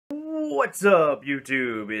What's up,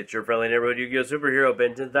 YouTube? It's your friendly neighborhood Yu-Gi-Oh! Superhero,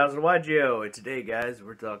 Ben 10,000 yugioh, and today, guys,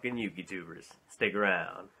 we're talking Yugitubers. Stick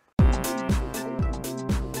around.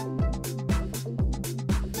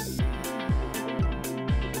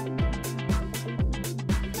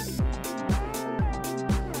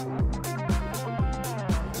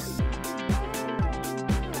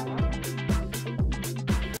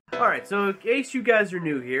 Alright, so in case you guys are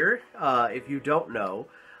new here, if you don't know,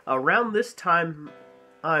 around this time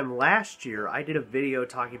last year, I did a video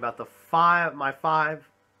talking about my five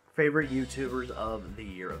favorite YouTubers of the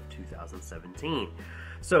year of 2017.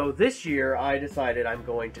 So this year, I decided I'm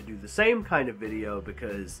going to do the same kind of video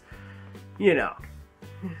because, you know,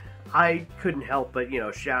 I couldn't help but,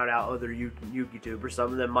 shout out other Yugitubers.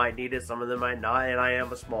 Some of them might need it, some of them might not, and I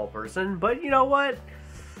am a small person, but you know what?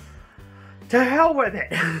 To hell with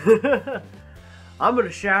it! I'm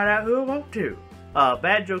gonna shout out who I want to.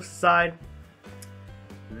 Bad jokes aside,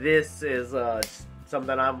 this is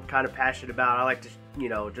something I'm kind of passionate about. I like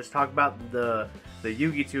to, just talk about the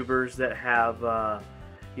Yugitubers that have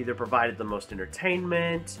either provided the most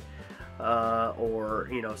entertainment or,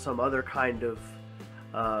 some other kind of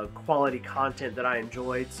quality content that I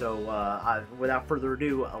enjoyed. So without further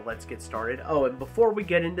ado, let's get started. Oh, and before we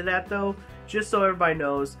get into that though, just so everybody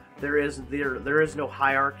knows, there is no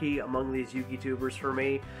hierarchy among these Yugitubers for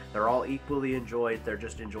me. They're all equally enjoyed. They're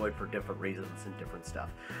just enjoyed for different reasons and different stuff.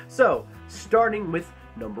 So starting with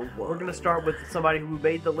number one, we're gonna start with somebody who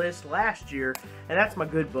made the list last year, and that's my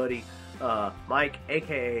good buddy Mike,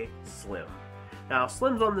 aka Slim. Now,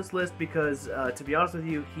 Slim's on this list because, to be honest with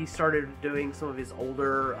you, he started doing some of his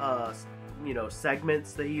older,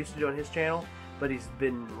 segments that he used to do on his channel, but he's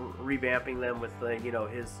been revamping them with,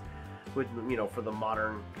 for the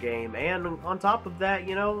modern game. And on top of that,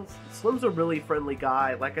 Slim's a really friendly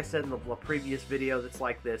guy. Like I said in the previous video that's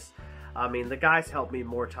like this, I mean, the guy's helped me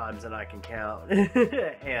more times than I can count,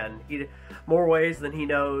 and more ways than he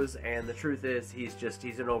knows. And the truth is,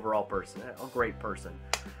 he's an overall person, a great person.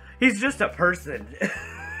 He's just a person.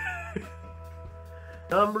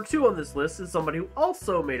 Number two on this list is somebody who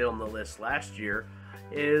also made it on the list last year,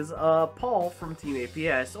 is Paul from Team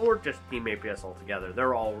APS, or just Team APS altogether.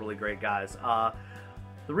 They're all really great guys.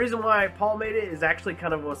 The reason why Paul made it is actually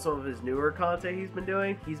kind of what some of his newer content he's been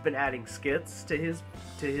doing. He's been adding skits to his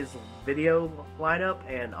video lineup,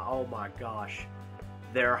 and oh my gosh,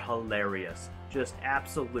 they're hilarious. Just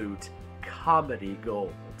absolute comedy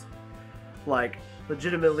gold. Like,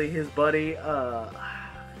 legitimately, his buddy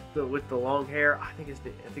with the long hair, I think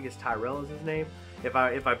it's Tyrell is his name. If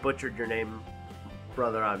I butchered your name,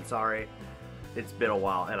 brother, I'm sorry. It's been a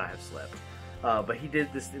while and I have slept. But he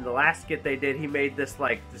did this in the last skit they did. He made this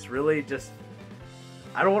really just,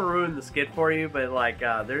 I don't want to ruin the skit for you, but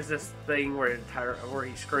there's this thing where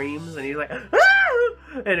he screams and he's like,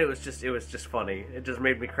 ah! And it was just funny. It just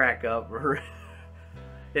made me crack up.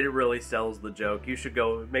 It really sells the joke. You should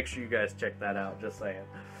go, make sure you guys check that out, just saying.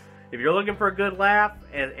 If you're looking for a good laugh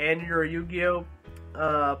and you're a Yu-Gi-Oh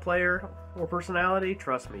player or personality,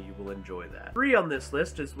 trust me, you will enjoy that. 3 on this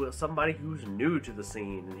list is with somebody who's new to the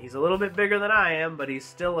scene, and he's a little bit bigger than I am, but he's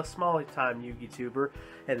still a small-time Yugituber,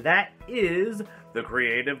 and that is the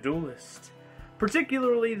Creative Duelist.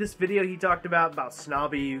 Particularly this video he talked about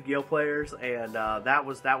snobby Yu-Gi-Oh players, and that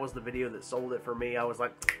was the video that sold it for me. I was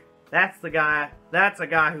like, that's the guy. That's a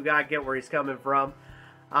guy who gotta get where he's coming from.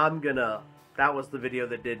 That was the video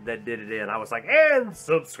that did it in. I was like, and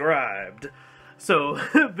subscribed. So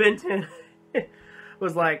Benton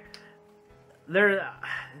was like,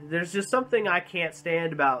 there's just something I can't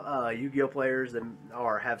stand about Yu-Gi-Oh players that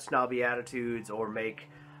have snobby attitudes or make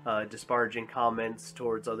disparaging comments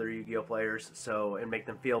towards other Yu-Gi-Oh players. And make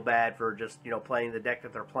them feel bad for just playing the deck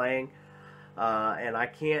that they're playing. And I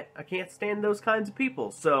can't stand those kinds of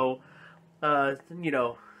people. So, they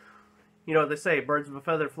say birds of a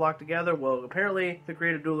feather flock together. Well, apparently the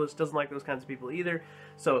Creative Duelist doesn't like those kinds of people either.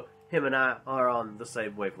 So him and I are on the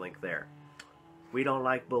same wavelength there. We don't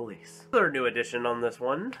like bullies. Another new addition on this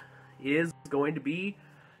one is going to be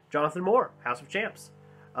Jonathan Moore, House of Champs.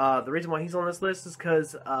 The reason why he's on this list is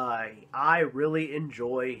because I really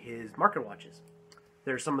enjoy his market watches.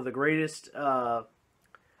 They're some of the greatest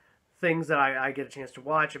things that I get a chance to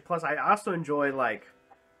watch, and plus I also enjoy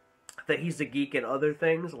that he's a geek in other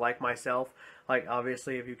things like myself. Like,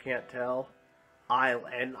 obviously, if you can't tell, I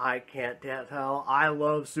love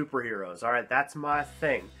superheroes. All right, that's my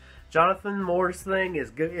thing. Jonathan Moore's thing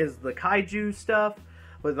is the kaiju stuff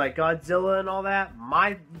with Godzilla and all that.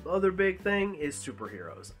 My other big thing is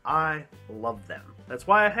superheroes. I love them. That's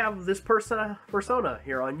why I have this persona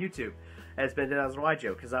here on YouTube as Ben 10,000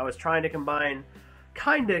 yugioh, because I was trying to combine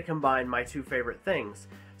my two favorite things.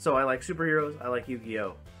 So I like superheroes, I like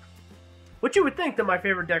Yu-Gi-Oh! Which you would think that my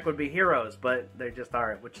favorite deck would be heroes, but they just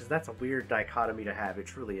aren't, that's a weird dichotomy to have, it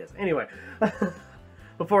truly is. Anyway,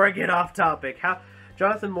 before I get off topic,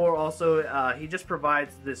 Jonathan Moore also, he just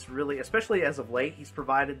provides this really, especially as of late, he's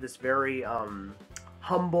provided this very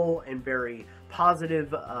humble and very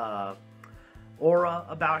positive aura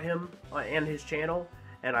about him and his channel,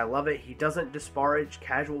 and I love it. He doesn't disparage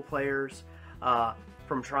casual players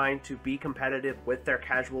from trying to be competitive with their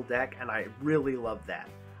casual deck, and I really love that.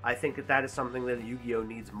 I think that that is something that Yu-Gi-Oh!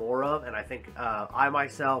 Needs more of, and I think I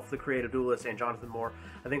myself, the Creative Duelist, and Jonathan Moore,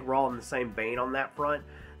 I think we're all in the same vein on that front,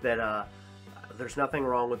 that there's nothing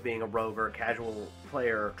wrong with being a rogue or a casual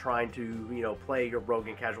player trying to, you know, play your rogue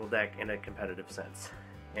and casual deck in a competitive sense.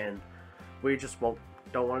 And we just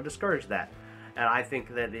don't want to discourage that. And I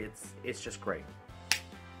think that it's just great.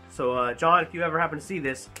 So, John, if you ever happen to see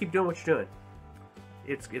this, keep doing what you're doing.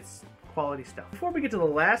 It's quality stuff. Before we get to the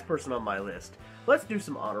last person on my list, let's do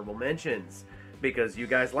some honorable mentions, because you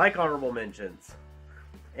guys like honorable mentions.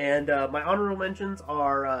 And my honorable mentions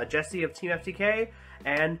are Jesse of Team FTK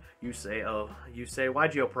and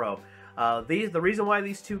yugioh Pro. The reason why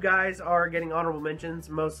these two guys are getting honorable mentions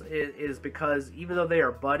is because even though they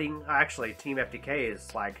are budding, actually Team FTK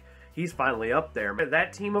is like, he's finally up there.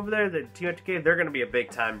 That team over there, the Team FTK, they're going to be a big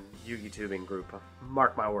time Yugitubing group.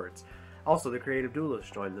 Mark my words. Also, the Creative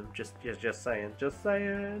Duelist joined them. Just saying.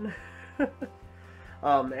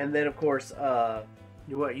 And then of course,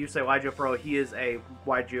 yugioh Pro. He is a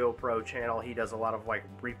yugioh Pro channel. He does a lot of like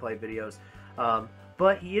replay videos.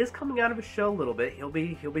 But he is coming out of his shell a little bit. He'll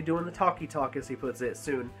be doing the talkie talk, as he puts it,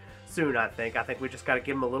 soon. I think we just got to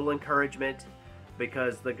give him a little encouragement,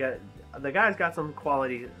 because the guy's got some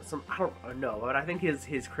quality. I don't know, but I think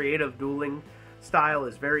his creative dueling style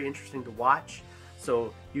is very interesting to watch.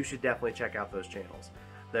 So you should definitely check out those channels.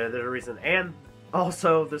 They're the reason. And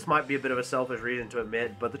also, this might be a bit of a selfish reason to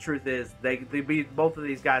admit, but the truth is, both of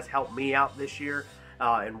these guys helped me out this year,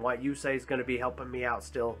 and what you say is going to be helping me out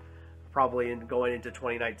still, probably going into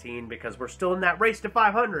 2019, because we're still in that race to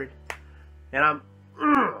 500, and I'm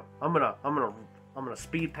gonna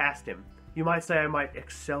speed past him. You might say I might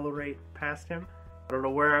accelerate past him. I don't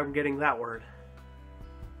know where I'm getting that word.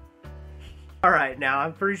 Alright, now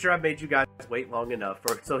I'm pretty sure I've made you guys wait long enough.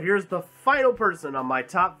 So here's the final person on my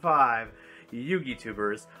top 5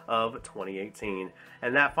 Yugitubers of 2018.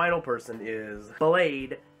 And that final person is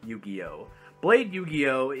Blade Yu-Gi-Oh! Blade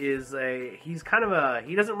Yu-Gi-Oh! Is he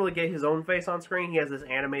doesn't really get his own face on screen. He has this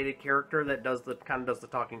animated character that does the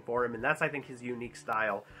talking for him, and that's, I think, his unique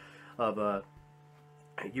style of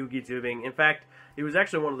Yugitubing. In fact, it was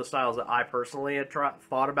actually one of the styles that I personally had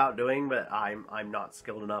thought about doing, but I'm not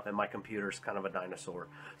skilled enough, and my computer's kind of a dinosaur.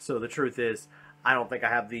 So the truth is, I don't think I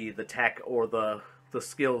have the tech or the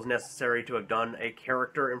skills necessary to have done a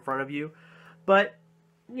character in front of you. But,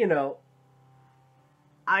 you know,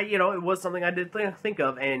 it was something I did think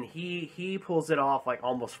of, and he pulls it off like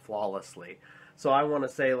almost flawlessly. So I want to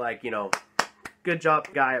say, like, you know, good job,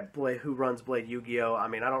 guy at who runs Blade Yu-Gi-Oh! I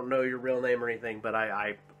mean, I don't know your real name or anything, but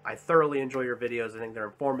I thoroughly enjoy your videos. I think they're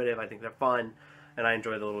informative, I think they're fun, and I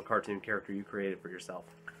enjoy the little cartoon character you created for yourself.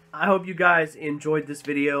 I hope you guys enjoyed this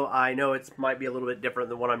video. I know it might be a little bit different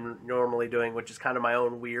than what I'm normally doing, which is kind of my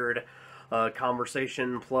own weird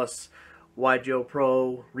conversation plus yugioh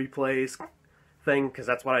Pro replays thing, because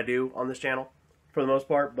that's what I do on this channel for the most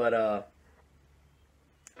part. But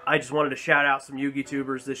I just wanted to shout out some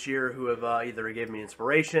Yugitubers this year who have either given me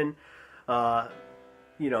inspiration,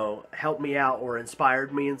 you know, helped me out, or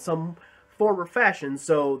inspired me in some form or fashion.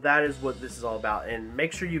 So that is what this is all about. And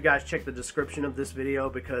make sure you guys check the description of this video,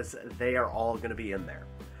 because they are all going to be in there.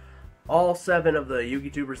 All 7 of the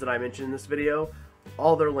Yugitubers that I mentioned in this video,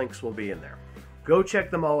 all their links will be in there. Go check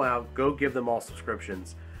them all out. Go give them all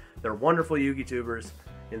subscriptions. They're wonderful Yugitubers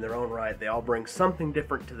in their own right. They all bring something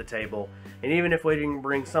different to the table, and even if we didn't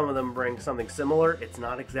bring some of them bring something similar, it's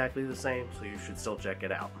not exactly the same, so you should still check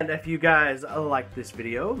it out. And if you guys like this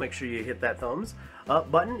video, make sure you hit that thumbs up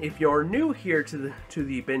button. If you're new here to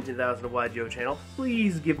the Ben 10,000 of yugioh channel,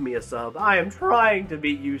 please give me a sub. I am trying to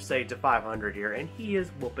beat Yusei to 500 here, and he is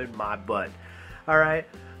whooping my butt. Alright,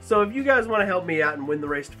 so if you guys want to help me out and win the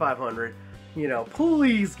race to 500, you know,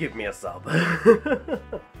 please give me a sub.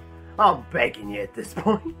 I'm begging you at this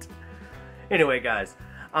point. Anyway, guys,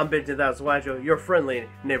 I'm Ben 10,000 of yugioh, your friendly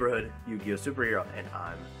neighborhood Yu-Gi-Oh! Superhero, and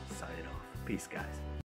I'm signing off. Peace, guys.